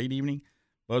and late evening.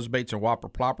 Buzz baits and whopper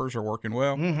ploppers are working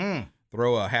well. Mm-hmm.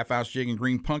 Throw a half-ounce jig and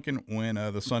green pumpkin when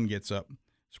the sun gets up.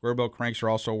 Squarebill cranks are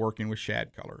also working with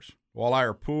shad colors. Walleye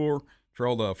are poor.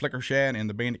 Troll the flicker shad and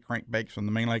the bandit crankbaits on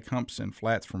the main lake humps and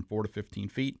flats from 4 to 15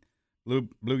 feet.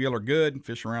 Bluegill are good.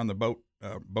 Fish around the boat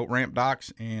ramp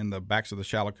docks and the backs of the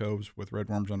shallow coves with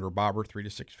redworms under a bobber 3 to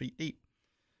 6 feet deep.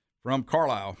 From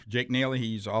Carlisle, Jake Nailey,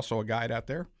 he's also a guide out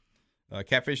there.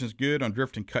 Catfish is good on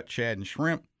drift and cut shad and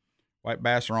shrimp. White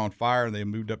bass are on fire. They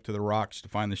moved up to the rocks to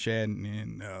find the shad,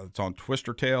 and it's on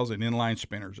twister tails and inline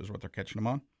spinners is what they're catching them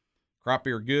on.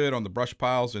 Crappie are good on the brush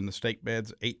piles and the stake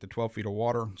beds, 8 to 12 feet of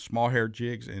water, small-haired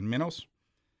jigs, and minnows.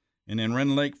 And then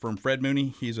Wren Lake from Fred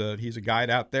Mooney, he's a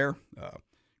guide out there.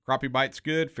 Crappie bite's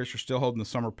good. Fish are still holding the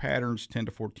summer patterns, 10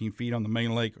 to 14 feet on the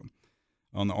main lake,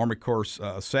 on the Army Corps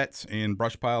sets and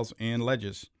brush piles and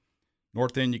ledges.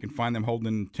 North end, you can find them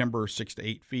holding timber 6 to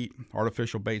 8 feet.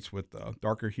 Artificial baits with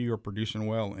darker hue are producing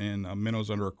well, and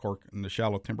minnows under a cork in the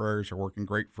shallow timber areas are working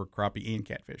great for crappie and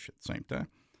catfish at the same time.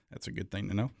 That's a good thing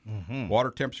to know. Mm-hmm.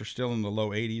 Water temps are still in the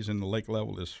low 80s, and the lake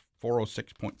level is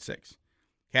 406.6.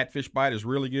 Catfish bite is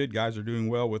really good. Guys are doing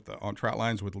well with on trout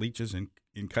lines with leeches and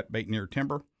cut bait near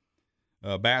timber.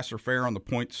 Bass are fair on the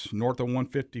points north of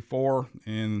 154,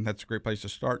 and that's a great place to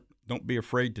start. Don't be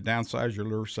afraid to downsize your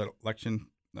lure selection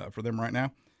for them right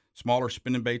now. Smaller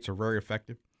spinning baits are very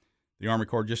effective. The Army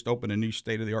Corps just opened a new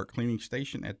state-of-the-art cleaning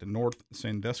station at the North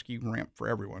Sandusky ramp for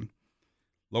everyone.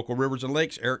 Local rivers and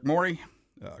lakes, Eric Morey.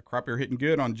 Crappie are hitting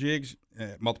good on jigs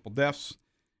at multiple depths,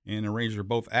 and the rangers are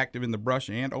both active in the brush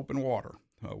and open water.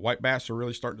 White bass are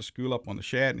really starting to school up on the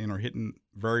shad and are hitting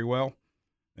very well.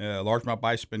 Largemouth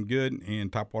bites been good,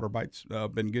 and topwater bites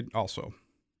been good also.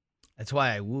 That's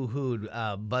why I woohooed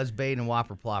buzzbait and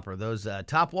whopper plopper. Those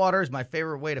topwater is my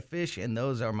favorite way to fish, and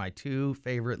those are my two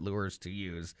favorite lures to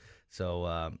use.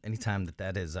 So anytime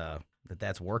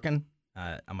that's working,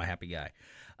 I'm a happy guy.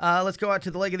 Let's go out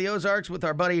to the Lake of the Ozarks with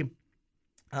our buddy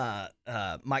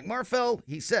Mike Marfell.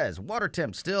 He says, water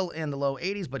temp still in the low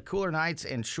 80s, but cooler nights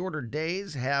and shorter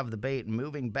days have the bait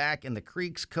moving back in the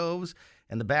creeks, coves,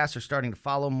 and the bass are starting to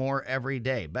follow more every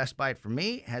day. Best bite for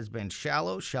me has been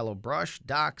shallow brush,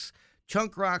 docks,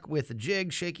 chunk rock with a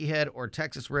jig, shaky head, or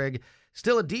Texas rig.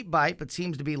 Still a deep bite, but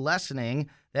seems to be lessening.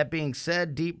 That being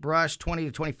said, deep brush, 20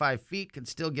 to 25 feet, can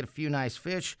still get a few nice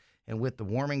fish, and with the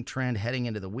warming trend heading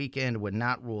into the weekend, would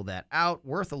not rule that out.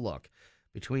 Worth a look.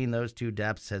 Between those two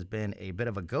depths has been a bit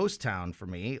of a ghost town for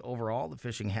me. Overall, the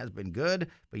fishing has been good,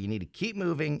 but you need to keep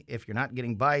moving if you're not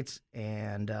getting bites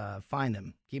and find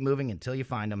them. Keep moving until you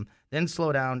find them. Then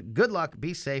slow down. Good luck,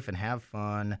 be safe, and have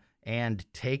fun, and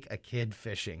take a kid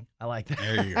fishing. I like that.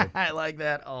 There you go. I like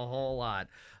that a whole lot.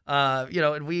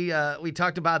 And we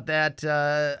talked about that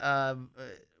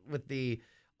with the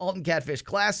Alton Catfish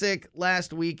Classic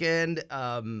last weekend.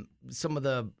 Some of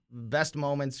the best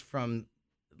moments from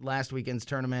last weekend's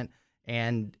tournament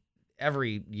and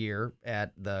every year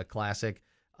at the Classic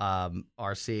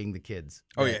are seeing the kids.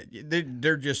 Oh yeah,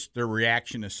 they're just, their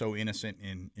reaction is so innocent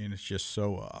and it's just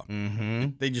so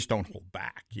they just don't hold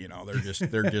back.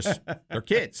 They're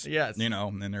kids. Yes.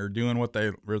 And they're doing what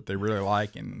they really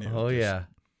like. And yeah.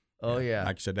 Like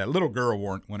I said, that little girl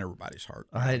won everybody's heart.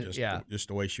 Just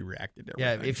the way she reacted to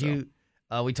everything.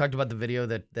 We talked about the video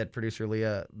that producer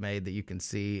Leah made that you can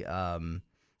see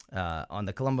on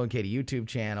the Columbo and Katie YouTube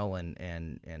channel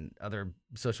and other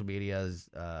social medias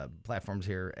platforms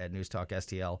here at News Talk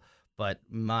STL. But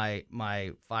my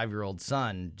 5-year-old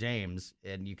son, James,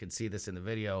 and you can see this in the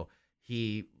video,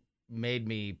 he made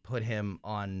me put him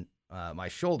on my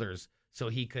shoulders so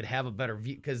he could have a better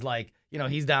view. Because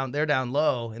they're down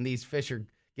low, and these fish are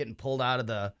getting pulled out of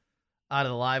the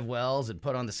live wells and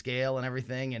put on the scale and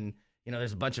everything. And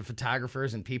there's a bunch of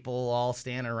photographers and people all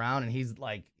standing around, and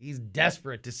he's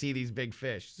desperate to see these big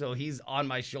fish. So he's on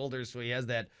my shoulders, so he has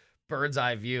that bird's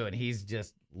eye view, and he's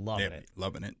just loving it.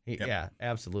 Loving it. Yeah,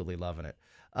 absolutely loving it.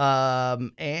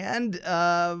 And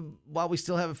while we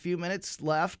still have a few minutes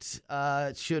left,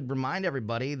 should remind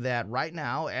everybody that right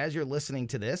now, as you're listening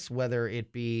to this, whether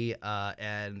it be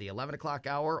in the 11 o'clock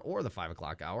hour or the 5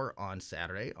 o'clock hour on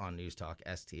Saturday on News Talk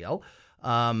STL,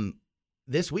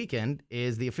 this weekend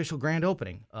is the official grand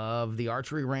opening of the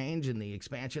archery range and the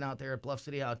expansion out there at Bluff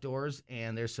City Outdoors,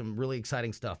 and there's some really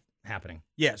exciting stuff happening.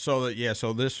 So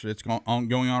it's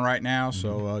going on right now.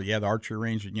 So the archery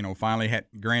range, finally had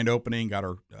grand opening. Got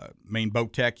our main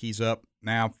boat tech. He's up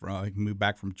now. He moved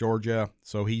back from Georgia,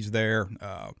 so he's there.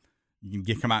 You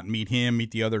can come out and meet him,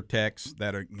 meet the other techs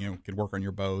that are could work on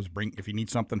your bows. If you need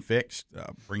something fixed,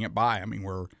 bring it by. I mean,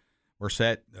 we're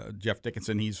set. Jeff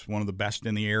Dickinson, he's one of the best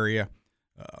in the area.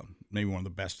 Maybe one of the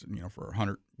best, for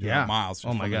 100 miles.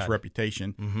 Oh my God. His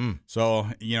reputation. Mm-hmm. So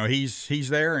he's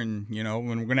there, and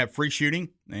when we're gonna have free shooting,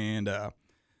 and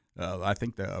I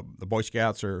think the Boy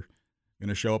Scouts are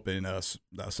gonna show up and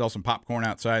sell some popcorn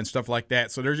outside and stuff like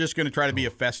that. So they're just gonna try to be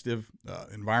a festive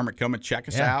environment. Come and check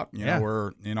us out.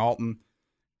 We're in Alton.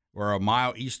 We're a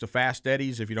mile east of Fast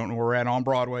Eddie's. If you don't know where we're at, on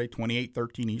Broadway,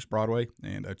 2813 East Broadway,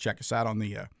 and check us out on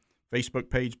the Facebook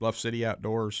page, Bluff City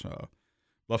Outdoors.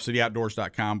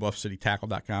 BluffCityOutdoors.com,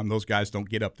 BluffCityTackle.com. Those guys don't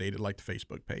get updated like the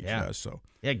Facebook page does. So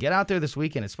get out there this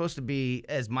weekend. It's supposed to be,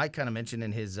 as Mike kind of mentioned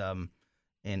in his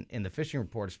in the fishing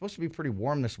report, it's supposed to be pretty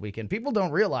warm this weekend. People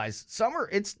don't realize summer.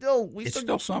 It's still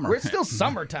summer. We're still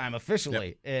summertime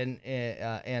officially, yep.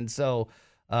 And so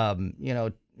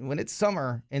when it's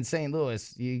summer in St.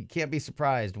 Louis, you can't be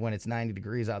surprised when it's 90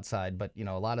 degrees outside. But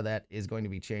a lot of that is going to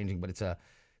be changing. But it's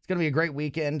going to be a great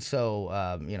weekend,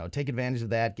 so take advantage of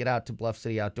that. Get out to Bluff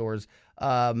City Outdoors.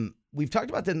 We've talked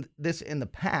about this in the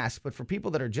past, but for people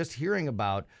that are just hearing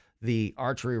about the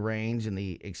archery range and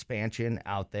the expansion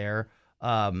out there,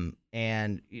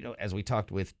 and as we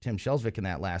talked with Tim Kjellesvik in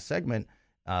that last segment,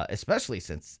 especially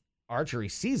since archery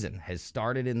season has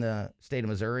started in the state of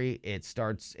Missouri. It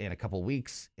starts in a couple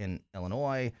weeks in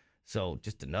Illinois. So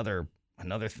just another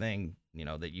thing,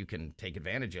 that you can take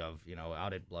advantage of,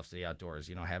 out at Bluff City Outdoors,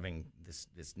 having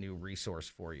this new resource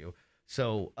for you.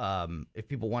 So if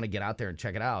people want to get out there and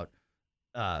check it out,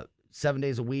 7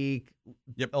 days a week,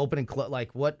 open and close.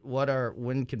 Like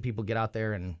when can people get out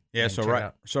there and check it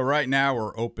out? So right now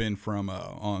we're open from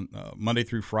on Monday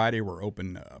through Friday. We're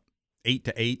open 8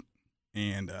 to 8,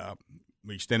 and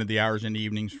we extended the hours in the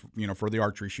evenings, for the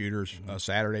archery shooters.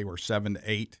 Saturday we're 7 to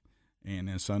 8, and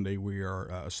then Sunday we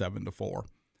are 7 to 4.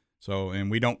 So, and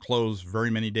we don't close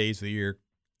very many days of the year.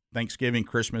 Thanksgiving,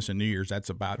 Christmas, and New Year's, that's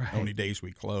about the only days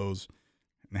we close.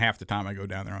 And half the time I go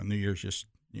down there on New Year's, just,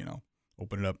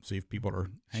 open it up and see if people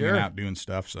are hanging out doing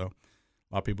stuff. So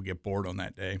a lot of people get bored on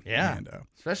that day. Yeah, and,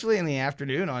 especially in the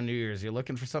afternoon on New Year's. You're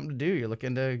looking for something to do. You're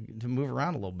looking to move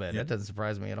around a little bit. That doesn't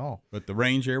surprise me at all. But the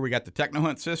range here, we got the Techno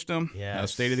Hunt system,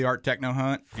 state-of-the-art Techno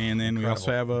Hunt, and then we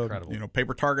also have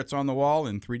paper targets on the wall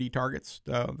and 3D targets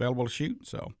available to shoot.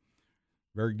 So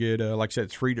very good. Like I said,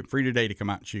 it's free today to come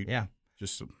out and shoot. Yeah.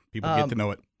 Just so people get to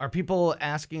know it. Are people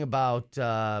asking about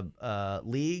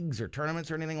leagues or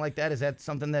tournaments or anything like that? Is that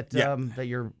something that that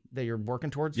you're working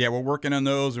towards? Yeah, we're working on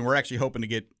those, and we're actually hoping to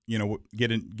get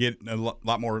a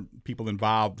lot more people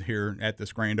involved here at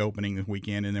this grand opening this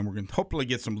weekend, and then we're going to hopefully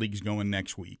get some leagues going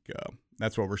next week.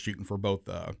 That's what we're shooting for, both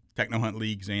Techno Hunt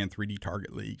leagues and 3D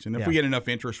target leagues. And if we get enough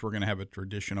interest, we're going to have a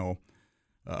traditional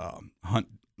hunt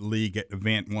league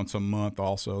event once a month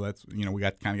also. That's we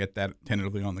got to kind of get that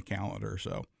tentatively on the calendar.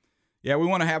 So we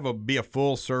want to be a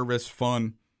full service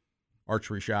fun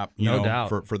archery shop, no doubt,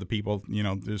 for the people.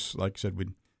 Just like I said, we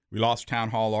lost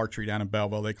Town Hall Archery down in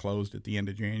Belleville. They closed at the end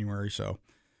of January. So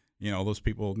those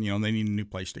people, they need a new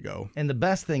place to go. And the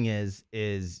best thing is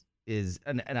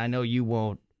and I know you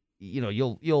won't,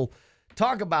 you'll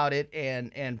talk about it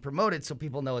and promote it so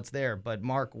people know it's there, but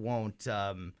Mark won't.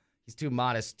 He's too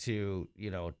modest to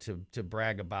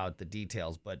brag about the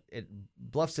details. But at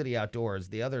Bluff City Outdoors,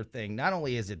 the other thing, not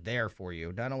only is it there for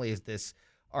you, not only is this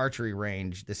archery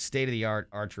range, this state-of-the-art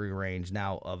archery range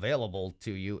now available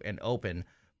to you and open,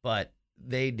 but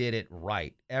they did it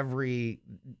right.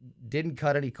 Didn't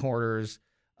cut any corners,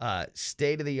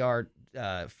 state-of-the-art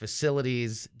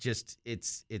facilities. Just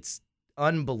it's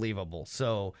unbelievable.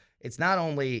 So it's not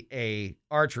only a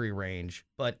archery range,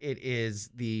 but it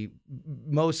is the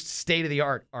most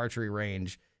state-of-the-art archery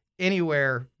range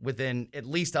anywhere within at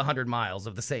least 100 miles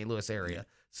of the St. Louis area.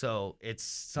 So it's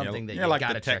something that you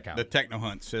got to check out. The Techno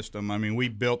Hunt system. I mean, we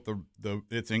built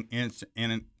it's in its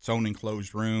own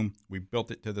enclosed room. We built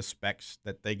it to the specs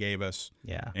that they gave us.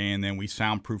 Yeah. And then we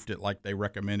soundproofed it like they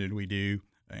recommended we do.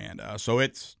 And so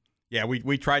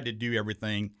we tried to do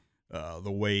everything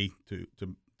the way to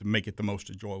make it the most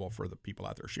enjoyable for the people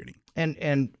out there shooting.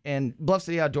 And Bluff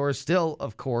City Outdoors still,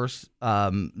 of course,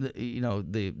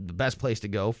 the best place to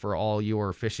go for all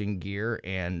your fishing gear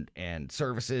and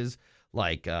services,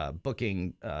 like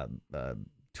booking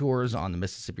tours on the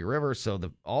Mississippi River. So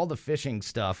all the fishing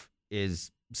stuff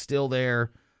is still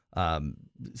there,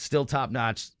 still top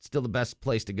notch, still the best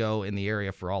place to go in the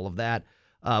area for all of that.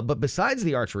 But besides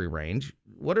the archery range,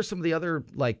 what are some of the other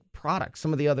products,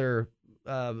 some of the other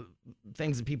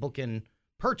things that people can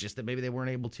purchase that maybe they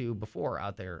weren't able to before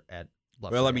out there at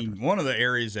Bluff? Well, I mean, one of the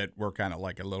areas that we're kind of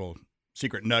like a little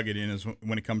secret nugget in is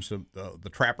when it comes to the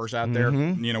trappers out there.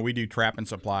 We do trapping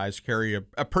supplies, carry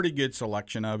a pretty good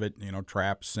selection of it,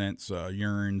 traps, scents,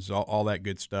 urines, all that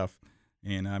good stuff.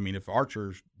 And I mean, if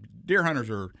deer hunters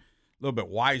are a little bit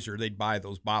wiser, they'd buy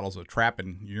those bottles of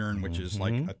trapping urine, which is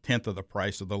like a tenth of the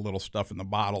price of the little stuff in the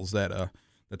bottles that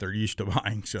they're used to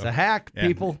buying. So it's a hack,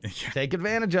 people. Take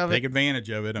advantage of it. Take advantage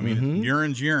of it. I mean,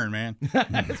 urine's urine, man.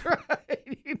 That's right.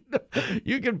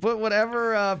 You can put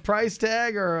whatever price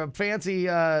tag or a fancy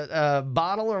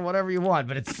bottle or whatever you want,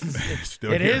 but it is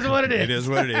what it is. It is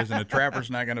what it is, and the trapper's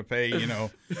not going to pay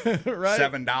right?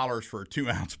 $7 for a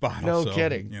 2-ounce bottle. No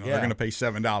kidding. They're going to pay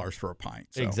 $7 for a pint.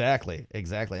 So. Exactly.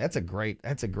 That's a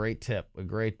great tip, a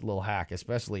great little hack,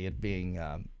 especially it being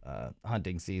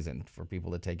hunting season for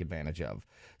people to take advantage of.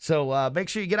 So make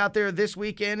sure you get out there this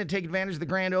weekend and take advantage of the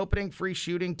grand opening. Free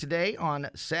shooting today on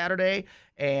Saturday.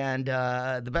 And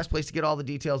the best place to get all the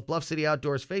details, Bluff City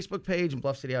Outdoors Facebook page and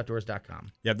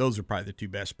bluffcityoutdoors.com. Yeah, those are probably the two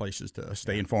best places to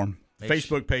stay informed.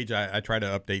 Facebook page, I try to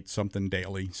update something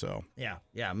daily. So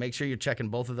Yeah. Make sure you're checking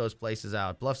both of those places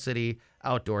out,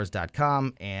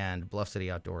 bluffcityoutdoors.com and Bluff City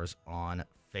Outdoors on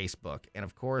Facebook. And,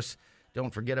 of course,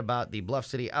 don't forget about the Bluff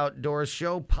City Outdoors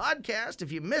Show podcast.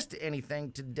 If you missed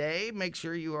anything today, make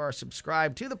sure you are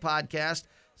subscribed to the podcast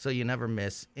so you never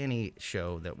miss any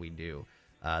show that we do.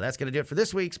 That's going to do it for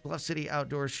this week's Bluff City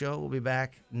Outdoor Show. We'll be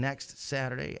back next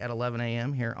Saturday at 11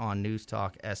 a.m. here on News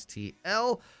Talk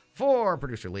STL. For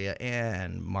producer Leah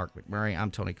and Mark McMurray, I'm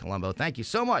Tony Colombo. Thank you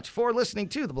so much for listening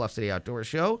to the Bluff City Outdoor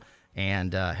Show,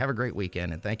 and have a great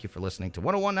weekend. And thank you for listening to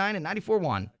 101.9 and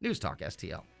 94.1 News Talk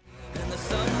STL. And the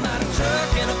sunlight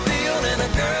truck in a field and a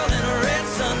girl in a red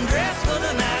sundress.